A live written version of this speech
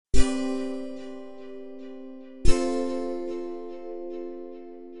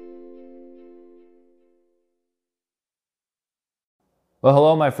Well,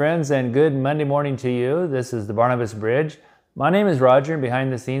 hello, my friends, and good Monday morning to you. This is the Barnabas Bridge. My name is Roger, and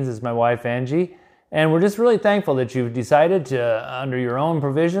behind the scenes is my wife, Angie. And we're just really thankful that you've decided to, under your own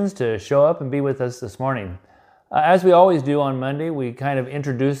provisions, to show up and be with us this morning. As we always do on Monday, we kind of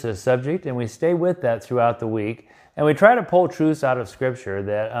introduce a subject, and we stay with that throughout the week. And we try to pull truths out of Scripture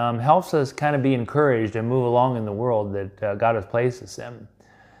that helps us kind of be encouraged and move along in the world that God has placed us in.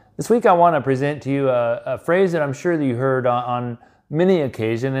 This week I want to present to you a phrase that I'm sure that you heard on many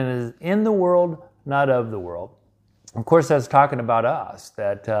occasions, and is in the world, not of the world. Of course, that's talking about us,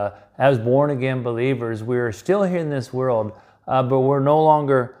 that as born-again believers, we're still here in this world, but we're no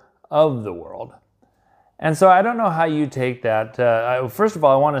longer of the world. And so I don't know how you take that. First of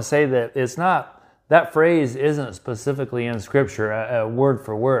all, I want to say that it's not, that phrase isn't specifically in Scripture, word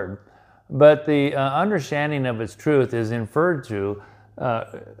for word, but the understanding of its truth is inferred to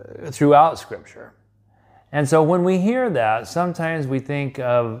throughout Scripture. And so when we hear that, sometimes we think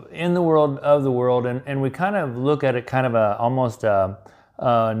of in the world, of the world, and we kind of look at it kind of almost a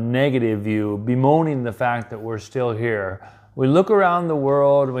negative view, bemoaning the fact that we're still here. We look around the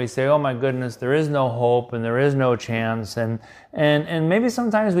world and we say, oh my goodness, there is no hope and there is no chance. And maybe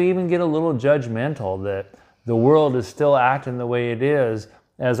sometimes we even get a little judgmental that the world is still acting the way it is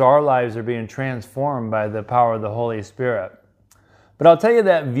as our lives are being transformed by the power of the Holy Spirit. But I'll tell you,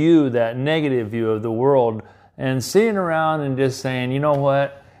 that view, that negative view of the world, and sitting around and just saying, you know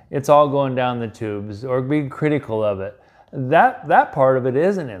what, it's all going down the tubes, or being critical of it, that part of it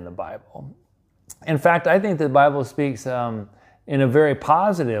isn't in the Bible. In fact, I think the Bible speaks in a very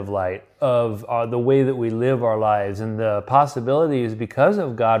positive light of the way that we live our lives and the possibilities, because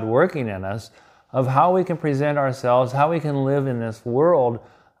of God working in us, of how we can present ourselves, how we can live in this world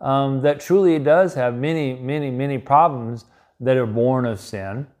that truly does have many, many, many problems that are born of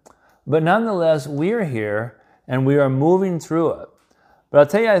sin. But nonetheless, we're here and we are moving through it. But I'll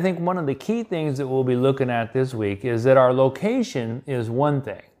tell you, I think one of the key things that we'll be looking at this week is that our location is one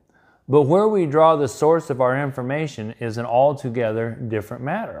thing, but where we draw the source of our information is an altogether different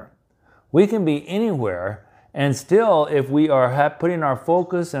matter. We can be anywhere, and still, if we are putting our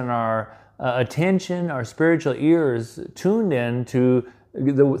focus and our attention, our spiritual ears tuned in to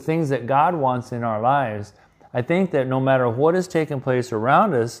the things that God wants in our lives, I think that no matter what is taking place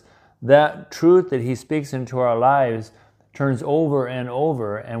around us, that truth that He speaks into our lives turns over and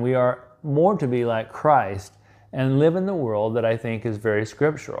over, and we are more to be like Christ and live in the world that I think is very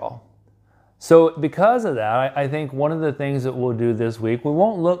scriptural. So because of that, I think one of the things that we'll do this week, we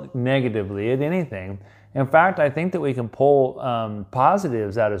won't look negatively at anything. In fact, I think that we can pull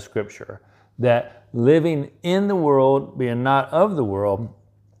positives out of Scripture, that living in the world, being not of the world,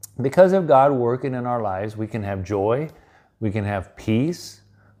 because of God working in our lives, we can have joy, we can have peace,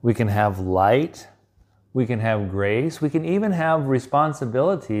 we can have light, we can have grace, we can even have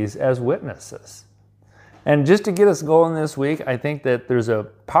responsibilities as witnesses. And just to get us going this week, I think that there's a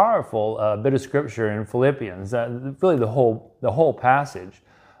powerful bit of Scripture in Philippians, really the whole passage.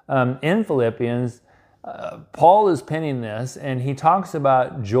 In Philippians, Paul is penning this, and he talks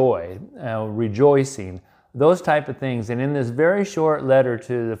about joy, rejoicing, those type of things. And in this very short letter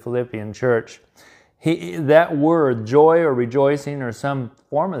to the Philippian church, that word, joy or rejoicing or some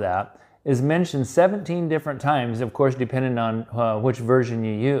form of that, is mentioned 17 different times, of course, depending on which version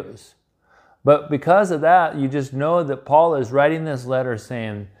you use. But because of that, you just know that Paul is writing this letter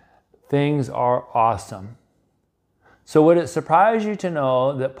saying, things are awesome. So would it surprise you to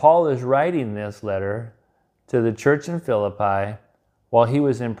know that Paul is writing this letter to the church in Philippi while he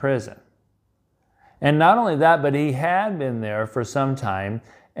was in prison? And not only that, but he had been there for some time.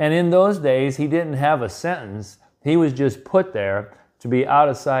 And in those days, he didn't have a sentence. He was just put there to be out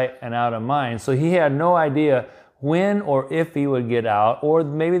of sight and out of mind. So he had no idea when or if he would get out, or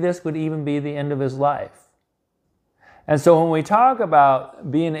maybe this would even be the end of his life. And so when we talk about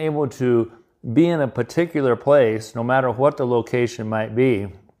being able to be in a particular place, no matter what the location might be,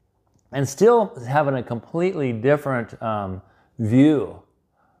 and still having a completely different view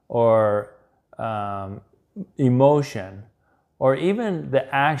or emotion, or even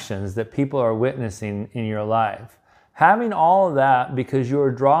the actions that people are witnessing in your life. Having all of that because you're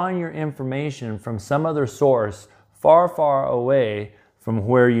drawing your information from some other source far, far away from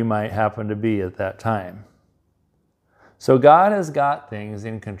where you might happen to be at that time. So God has got things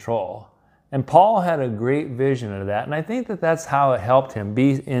in control. And Paul had a great vision of that. And I think that that's how it helped him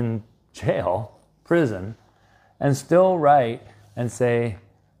be in jail, prison, and still write and say,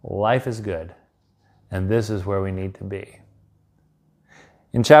 life is good. And this is where we need to be.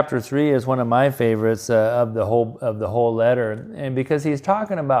 In chapter 3 is one of my favorites of the whole letter, and because he's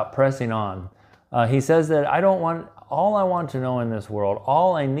talking about pressing on. He says that I don't want all I want to know in this world,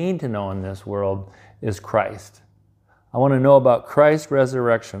 all I need to know in this world is Christ. I want to know about Christ's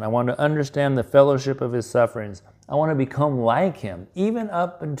resurrection. I want to understand the fellowship of his sufferings. I want to become like him, even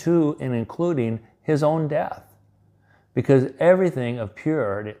up into and including his own death. Because everything of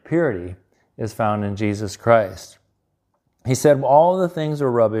purity is found in Jesus Christ. He said all the things are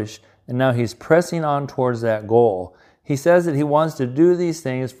rubbish, and now he's pressing on towards that goal. He says that he wants to do these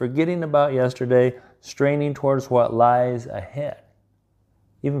things, forgetting about yesterday, straining towards what lies ahead,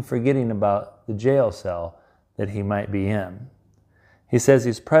 even forgetting about the jail cell that he might be in. He says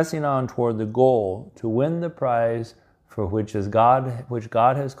he's pressing on toward the goal to win the prize for which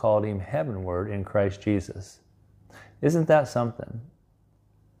God has called him heavenward in Christ Jesus. Isn't that something?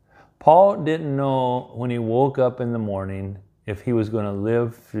 Paul didn't know when he woke up in the morning if he was going to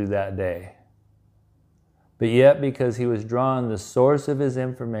live through that day. But yet, because he was drawing the source of his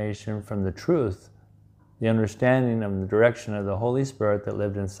information from the truth, the understanding of the direction of the Holy Spirit that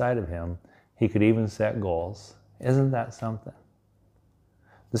lived inside of him, he could even set goals. Isn't that something?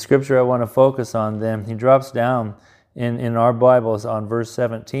 The scripture I want to focus on then, he drops down in our Bibles on verse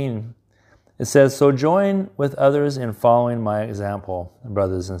 17. It says, "So join with others in following my example,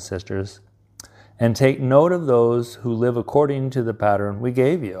 brothers and sisters, and take note of those who live according to the pattern we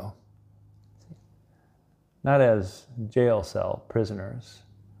gave you." Not as jail cell prisoners,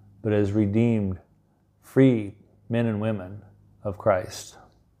 but as redeemed, free men and women of Christ.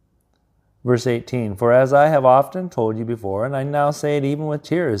 Verse 18, "For as I have often told you before, and I now say it even with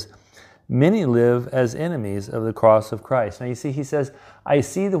tears, many live as enemies of the cross of Christ." Now you see, he says, I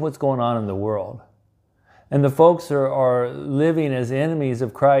see what's going on in the world. And the folks are living as enemies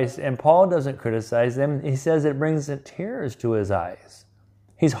of Christ, and Paul doesn't criticize them. He says it brings the tears to his eyes.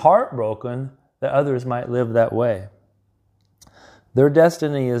 He's heartbroken that others might live that way. Their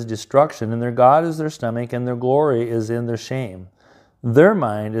destiny is destruction, and their God is their stomach, and their glory is in their shame. Their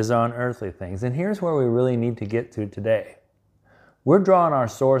mind is on earthly things. And here's where we really need to get to today. We're drawing our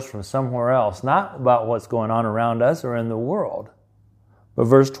source from somewhere else, not about what's going on around us or in the world. But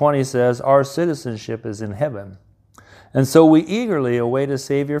verse 20 says, "Our citizenship is in heaven. And so we eagerly await a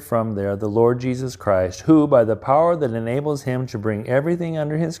Savior from there, the Lord Jesus Christ, who, by the power that enables him to bring everything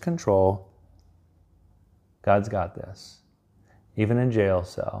under his control," God's got this. Even a jail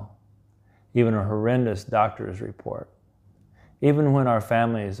cell, even a horrendous doctor's report, even when our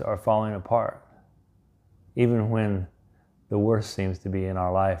families are falling apart, even when the worst seems to be in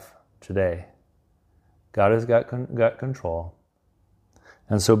our life today, God has got control.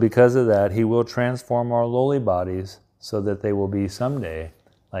 And so because of that, he will transform our lowly bodies so that they will be someday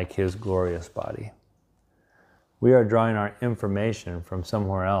like his glorious body. We are drawing our information from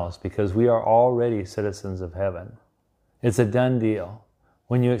somewhere else because we are already citizens of heaven. It's a done deal.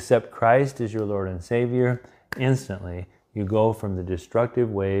 When you accept Christ as your Lord and Savior, instantly you go from the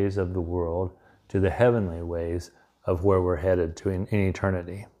destructive ways of the world to the heavenly ways of where we're headed to in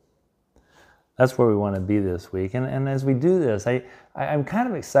eternity. That's where we want to be this week. And as we do this, I'm kind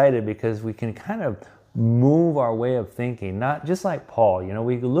of excited because we can kind of move our way of thinking, not just like Paul. You know,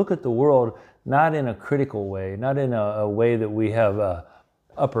 we look at the world not in a critical way, not in a way that we have a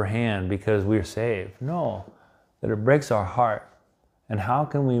upper hand because we're saved. No, that it breaks our heart. And how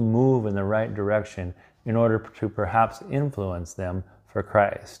can we move in the right direction in order to perhaps influence them for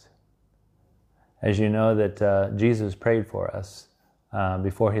Christ? As you know that Jesus prayed for us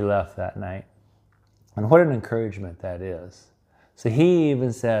before he left that night. And what an encouragement that is. So he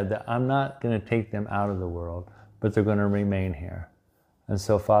even said that I'm not going to take them out of the world, but they're going to remain here. And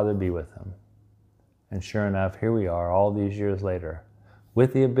so, Father, be with them. And sure enough, here we are all these years later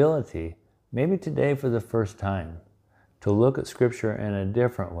with the ability, maybe today for the first time, to look at Scripture in a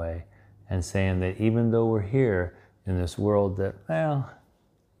different way and saying that even though we're here in this world that, well,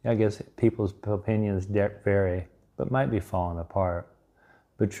 I guess people's opinions vary, but might be falling apart,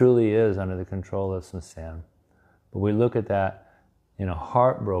 but truly is under the control of some sin. But we look at that in a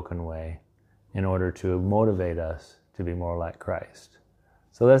heartbroken way in order to motivate us to be more like Christ.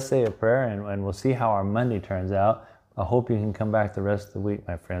 So let's say a prayer and we'll see how our Monday turns out. I hope you can come back the rest of the week,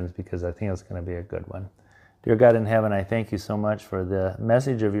 my friends, because I think it's going to be a good one. Dear God in heaven, I thank you so much for the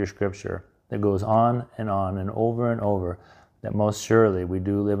message of your Scripture that goes on and over, that most surely we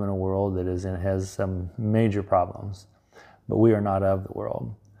do live in a world that has some major problems, but we are not of the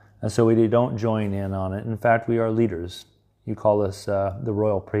world. And so we don't join in on it. In fact, we are leaders. You call us the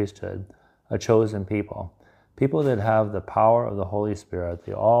royal priesthood, a chosen people. People that have the power of the Holy Spirit,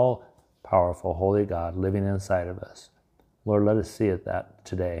 the all-powerful Holy God living inside of us. Lord, let us see it that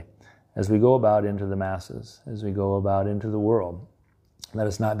today. As we go about into the masses, as we go about into the world, let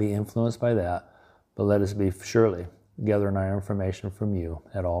us not be influenced by that, but let us be surely gathering our information from you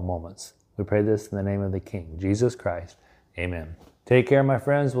at all moments. We pray this in the name of the King, Jesus Christ. Amen. Take care, my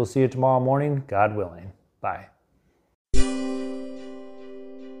friends. We'll see you tomorrow morning, God willing. Bye.